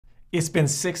It's been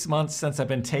 6 months since I've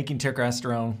been taking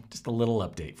Turkesterone. Just a little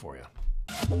update for you.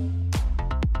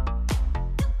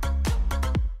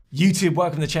 YouTube,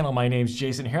 welcome to the channel. My name's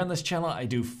Jason. Here on this channel, I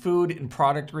do food and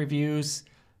product reviews,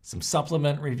 some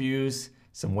supplement reviews,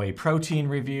 some whey protein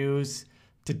reviews.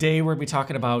 Today, we're gonna be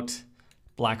talking about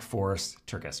Black Forest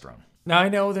Turkesterone. Now, I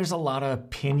know there's a lot of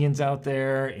opinions out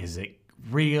there. Is it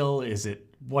real? Is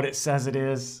it what it says it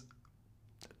is?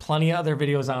 Plenty of other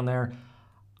videos on there.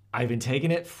 I've been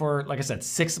taking it for, like I said,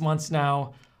 6 months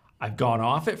now. I've gone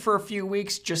off it for a few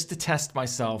weeks just to test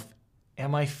myself.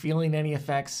 Am I feeling any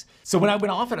effects? So when I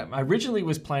went off it, I originally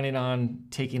was planning on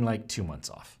taking like 2 months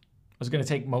off. I was gonna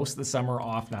take most of the summer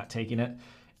off, not taking it.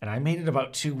 And I made it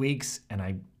about 2 weeks, and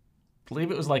I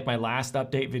believe it was like my last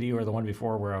update video or the one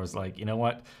before where I was like, you know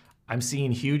what? I'm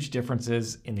seeing huge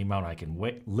differences in the amount I can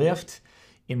lift,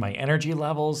 in my energy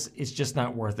levels. It's just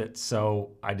not worth it.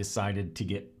 So I decided to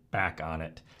get back on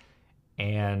it.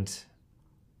 And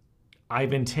I've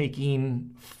been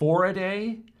taking 4 a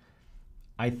day.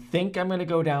 I think I'm gonna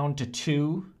go down to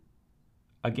 2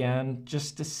 again,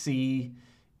 just to see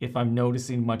if I'm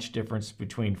noticing much difference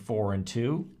between 4 and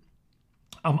 2.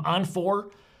 I'm on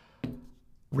 4.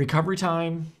 Recovery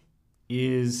time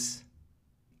is,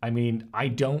 I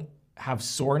don't have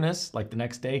soreness like the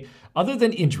next day, other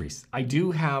than injuries. I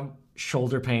do have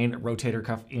shoulder pain, rotator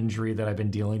cuff injury that I've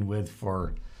been dealing with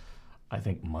for, I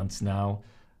think, months now.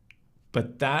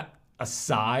 But that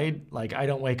aside, like, I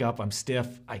don't wake up, I'm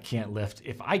stiff, I can't lift.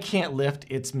 If I can't lift,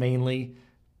 it's mainly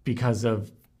because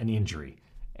of an injury.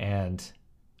 And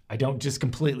I don't just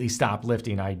completely stop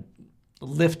lifting, I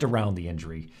lift around the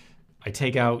injury. I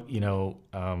take out,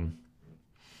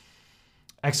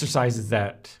 exercises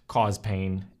that cause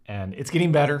pain, and it's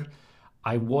getting better.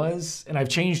 And I've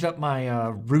changed up my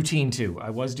routine too.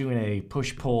 I was doing a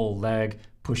push-pull leg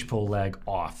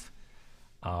off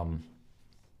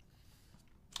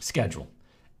schedule.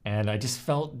 And I just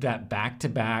felt that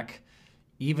back-to-back,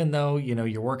 even though,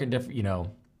 you're working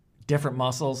different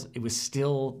muscles, it was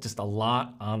still just a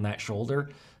lot on that shoulder.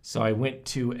 So I went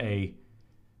to a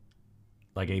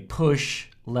push,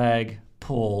 leg,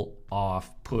 pull,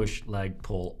 off, push, leg,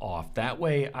 pull, off. That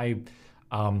way I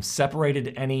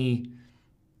separated any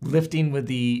lifting with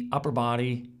the upper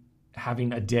body,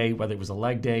 having a day, whether it was a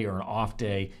leg day or an off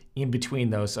day, in between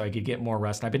those so I could get more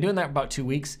rest. And I've been doing that about 2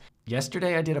 weeks.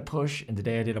 Yesterday I did a push and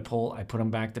today I did a pull. I put them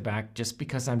back to back just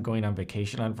because I'm going on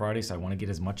vacation on Friday, so I want to get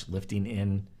as much lifting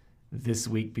in this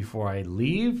week before I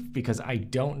leave, because I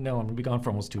don't know, I'm gonna be gone for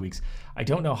almost 2 weeks. I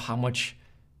don't know how much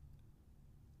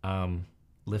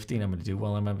lifting I'm gonna do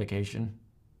while I'm on vacation.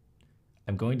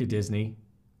 I'm going to Disney,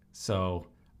 so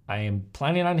I am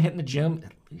planning on hitting the gym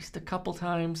at least a couple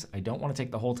times. I don't want to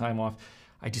take the whole time off.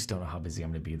 I just don't know how busy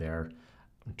I'm gonna be there.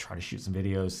 I'm gonna try to shoot some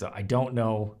videos, so I don't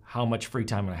know how much free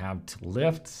time I'm gonna have to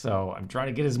lift, so I'm trying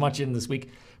to get as much in this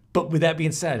week. But with that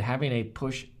being said, having a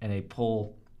push and a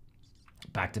pull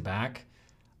back to back,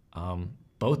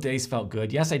 both days felt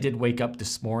good. Yes, I did wake up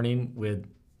this morning with,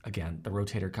 again, the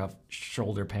rotator cuff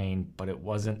shoulder pain, but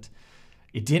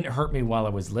it didn't hurt me while I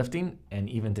was lifting. And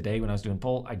even today when I was doing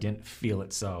pull, I didn't feel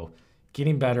it. So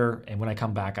getting better. And when I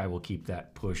come back, I will keep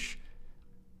that push,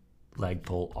 leg,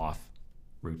 pull, off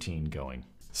routine going.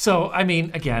 So,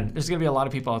 again, there's gonna be a lot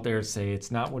of people out there that say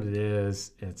it's not what it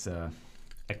is. It's a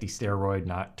steroid,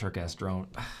 not Turkesterone.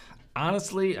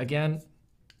 Honestly, again,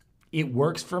 it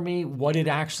works for me. What it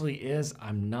actually is,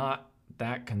 I'm not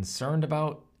that concerned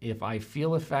about. If I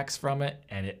feel effects from it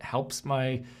and it helps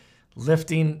my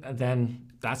lifting,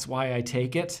 then that's why I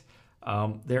take it.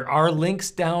 There are links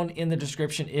down in the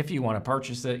description if you want to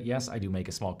purchase it. Yes, I do make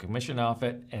a small commission off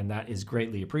it, and that is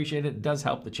greatly appreciated. It does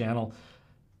help the channel,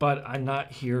 but I'm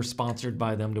not here sponsored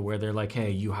by them to where they're like,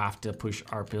 hey, you have to push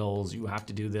our pills, you have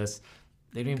to do this.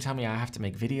 They don't even tell me I have to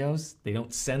make videos. They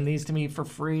don't send these to me for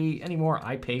free anymore.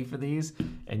 I pay for these,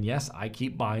 and yes, I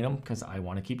keep buying them because I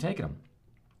want to keep taking them.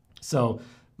 So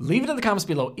leave it in the comments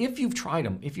below if you've tried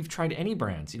them, if you've tried any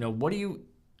brands. What do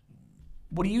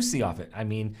you see off it?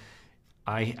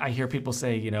 I hear people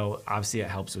say, obviously it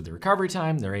helps with the recovery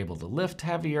time. They're able to lift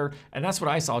heavier, and that's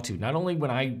what I saw too. Not only when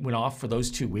I went off for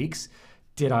those 2 weeks,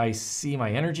 did I see my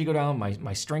energy go down,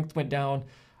 my strength went down.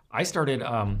 I started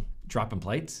dropping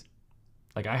plates.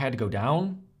 Like, I had to go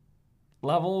down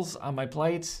levels on my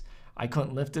plates. I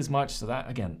couldn't lift as much. So that,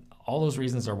 again, all those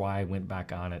reasons are why I went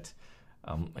back on it.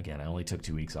 Again, I only took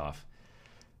 2 weeks off.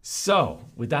 So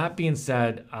with that being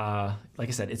said, like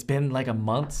I said, it's been like a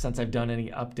month since I've done any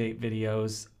update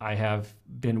videos. I have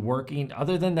been working,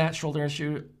 other than that shoulder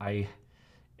issue, I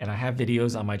have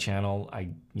videos on my channel. I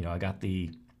got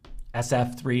the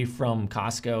SF3 from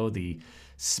Costco, the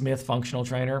Smith functional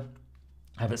trainer.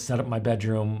 I have it set up in my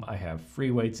bedroom. I have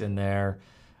free weights in there,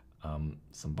 some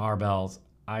barbells.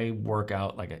 I work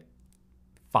out like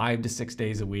 5 to 6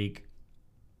 days a week.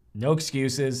 No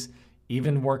excuses,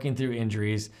 even working through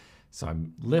injuries. So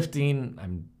I'm lifting,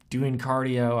 I'm doing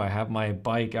cardio. I have my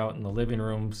bike out in the living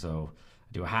room. So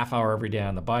I do a half hour every day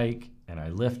on the bike, and I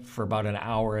lift for about an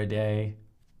hour a day,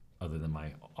 other than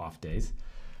my off days.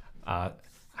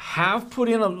 Have put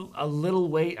in a little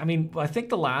weight. I mean, I think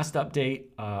the last update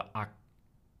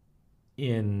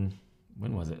when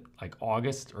was it? Like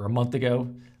August or a month ago,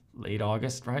 late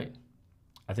August, right?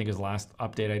 I think it was the last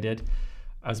update I did.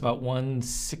 I was about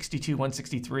 162,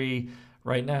 163.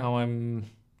 Right now I'm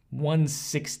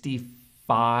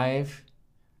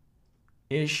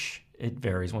 165-ish. It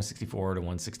varies, 164 to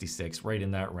 166, right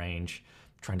in that range.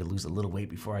 I'm trying to lose a little weight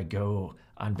before I go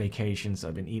on vacation, so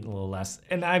I've been eating a little less.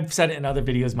 And I've said it in other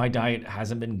videos, my diet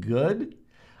hasn't been good.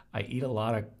 I eat a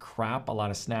lot of crap, a lot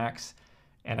of snacks,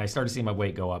 and I started seeing my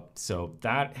weight go up. So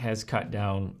that has cut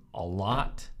down a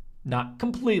lot, not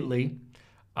completely,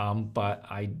 but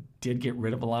I did get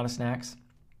rid of a lot of snacks.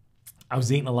 I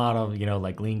was eating a lot of,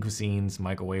 like lean cuisines,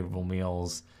 microwavable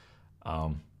meals.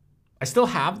 I still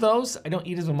have those. I don't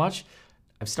eat as much.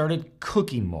 I've started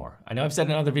cooking more. I know I've said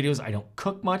in other videos I don't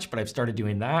cook much, but I've started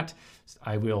doing that.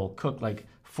 I will cook like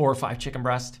 4 or 5 chicken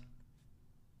breasts,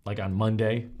 like on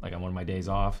Monday, like on one of my days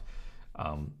off.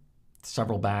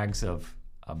 Several bags of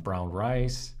brown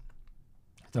rice,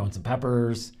 throw in some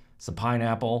peppers, some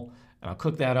pineapple, and I'll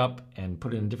cook that up and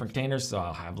put it in different containers. So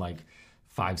I'll have like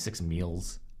 5-6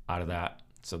 meals out of that.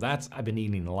 So I've been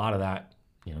eating a lot of that,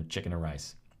 chicken and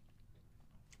rice,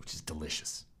 which is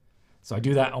delicious. So I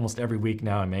do that almost every week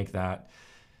now. I make that.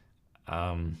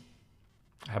 I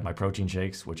have my protein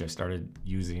shakes, which I started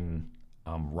using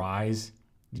Rise,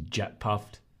 jet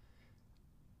puffed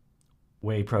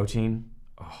whey protein.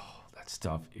 Oh, that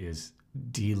stuff is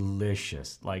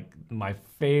delicious. Like my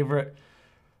favorite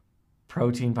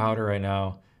protein powder right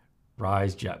now,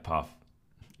 Rise Jet Puff.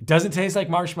 It doesn't taste like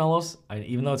marshmallows.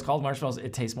 Even though it's called marshmallows,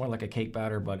 it tastes more like a cake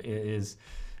batter, but it is,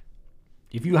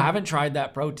 if you haven't tried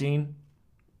that protein,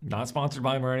 not sponsored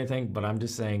by them or anything, but I'm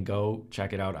just saying, go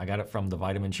check it out. I got it from the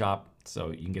Vitamin Shop,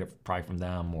 so you can get it probably from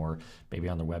them or maybe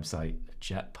on their website.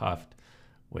 Jet Puffed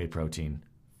whey protein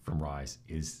from Rise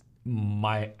is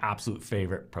my absolute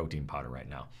favorite protein powder right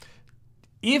now.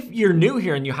 If you're new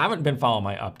here and you haven't been following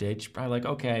my updates, you're probably like,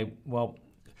 okay, well,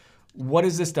 what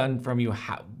has this done from you?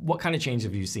 What kind of change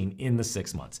have you seen in the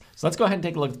 6 months? So let's go ahead and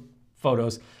take a look at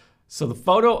photos. So the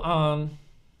photo on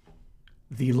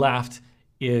the left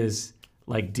is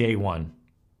like day one,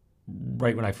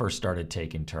 right when I first started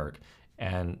taking Turk.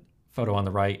 And photo on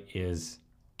the right is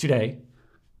today.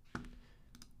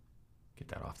 Get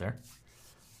that off there.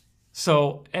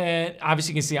 So, and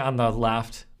obviously you can see on the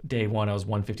left, day one, I was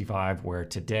 155, where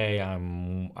today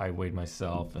I weighed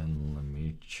myself, and let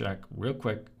me check real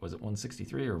quick. Was it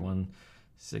 163 or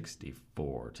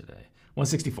 164 today?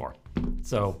 164.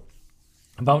 So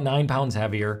about 9 pounds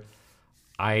heavier.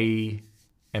 I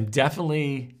am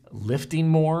definitely lifting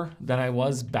more than I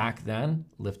was back then,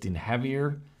 lifting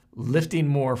heavier, lifting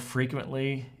more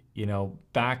frequently.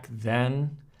 Back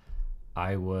then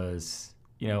I was,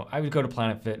 I would go to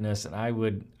Planet Fitness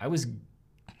and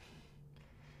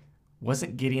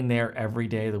wasn't getting there every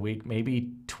day of the week,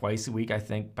 maybe twice a week. I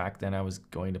think back then I was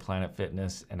going to Planet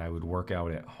Fitness and I would work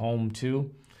out at home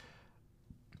too.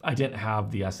 I didn't have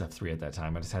the SF3 at that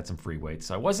time. I just had some free weights.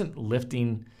 So I wasn't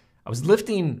lifting. I was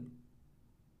lifting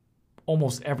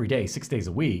almost every day, 6 days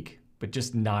a week, but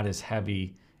just not as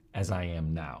heavy as I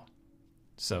am now.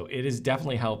 So it has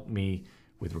definitely helped me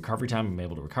with recovery time. I'm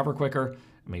able to recover quicker.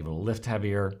 I'm able to lift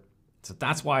heavier. So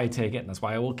that's why I take it, and that's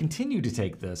why I will continue to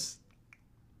take this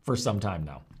for some time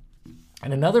now.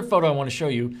 And another photo I want to show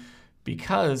you,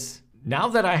 because now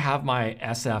that I have my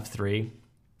SF3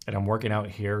 and I'm working out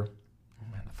here,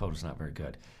 man, the photo's not very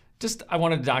good. I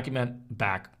wanted to document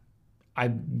back.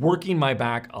 I'm working my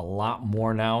back a lot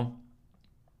more now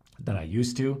than I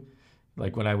used to.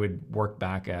 Like when I would work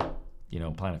back at,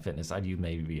 Planet Fitness, I'd use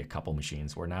maybe a couple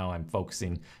machines, where now I'm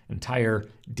focusing entire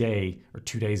day or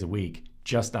 2 days a week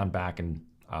just on back and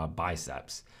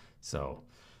biceps. So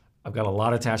I've got a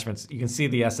lot of attachments. You can see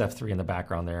the SF3 in the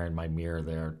background there in my mirror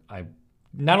there. I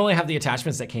not only have the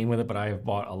attachments that came with it, but I have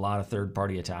bought a lot of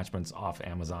third-party attachments off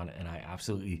Amazon, and I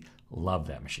absolutely love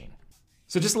that machine.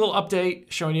 So just a little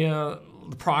update showing you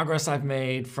the progress I've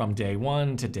made from day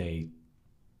one to day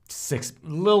 6, a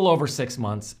little over 6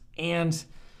 months. And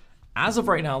as of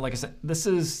right now, like I said,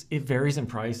 it varies in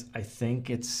price. I think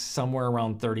it's somewhere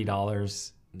around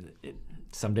 $30.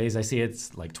 Some days I see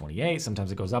it's like $28.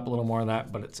 Sometimes it goes up a little more than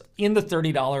that, but it's in the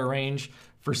 $30 range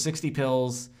for 60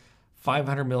 pills,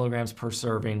 500 milligrams per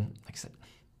serving. Like I said,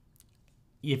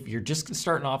 if you're just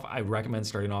starting off, I recommend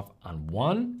starting off on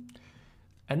 1,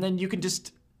 and then you can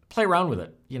just play around with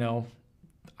it. You know,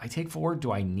 I take 4.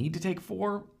 Do I need to take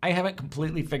 4? I haven't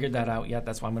completely figured that out yet.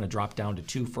 That's why I'm going to drop down to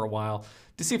 2 for a while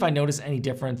to see if I notice any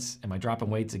difference. Am I dropping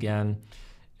weights again?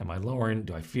 Am I lowering?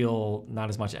 Do I feel not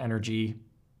as much energy?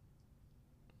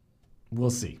 We'll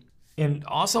see. And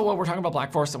also, while we're talking about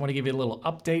Black Forest, I want to give you a little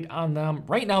update on them.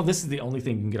 Right now, this is the only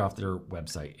thing you can get off their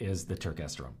website is the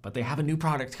Turkesterone, but they have a new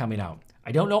product coming out.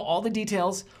 I don't know all the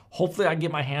details. Hopefully I can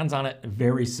get my hands on it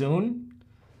very soon.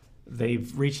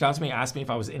 They've reached out to me, asked me if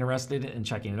I was interested in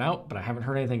checking it out, but I haven't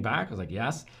heard anything back. I was like,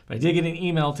 yes. But I did get an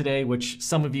email today, which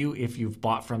some of you, if you've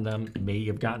bought from them, may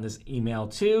have gotten this email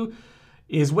too.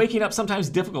 Is waking up sometimes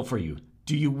difficult for you?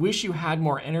 Do you wish you had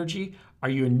more energy? Are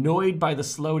you annoyed by the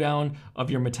slowdown of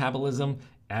your metabolism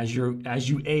as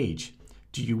you age?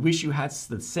 Do you wish you had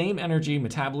the same energy,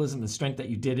 metabolism, and strength that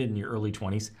you did in your early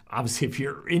 20s? Obviously, if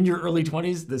you're in your early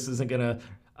 20s, this isn't gonna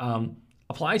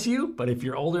apply to you, but if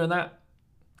you're older than that,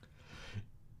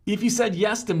 if you said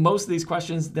yes to most of these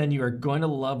questions, then you are going to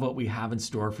love what we have in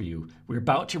store for you. We're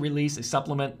about to release a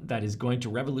supplement that is going to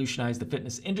revolutionize the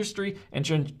fitness industry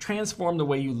and transform the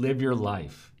way you live your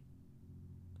life.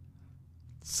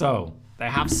 So, they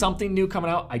have something new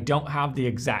coming out. I don't have the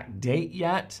exact date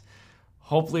yet.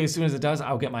 Hopefully, as soon as it does,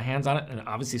 I'll get my hands on it and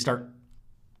obviously start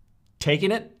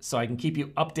taking it so I can keep you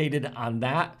updated on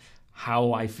that,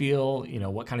 how I feel, you know,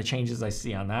 what kind of changes I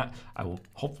see on that. I will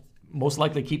most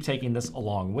likely keep taking this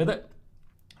along with it.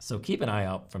 So keep an eye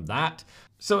out from that.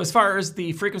 So as far as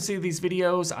the frequency of these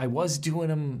videos, I was doing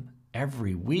them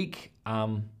every week.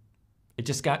 It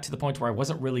just got to the point where I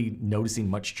wasn't really noticing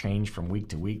much change from week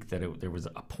to week, that there was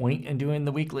a point in doing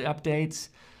the weekly updates.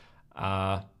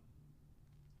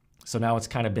 So now it's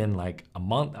kind of been like a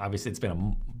month. Obviously, it's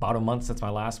been about a month since my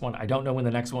last one. I don't know when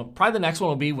the next one, probably the next one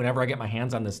will be whenever I get my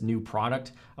hands on this new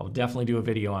product. I will definitely do a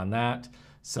video on that.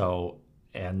 So,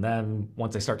 and then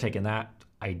once I start taking that,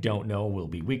 I don't know, will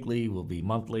be weekly, will be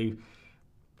monthly.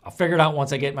 I'll figure it out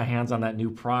once I get my hands on that new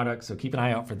product, so keep an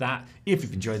eye out for that. If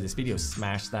you've enjoyed this video,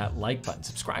 smash that like button,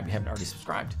 subscribe if you haven't already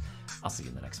subscribed. I'll see you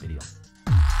in the next video.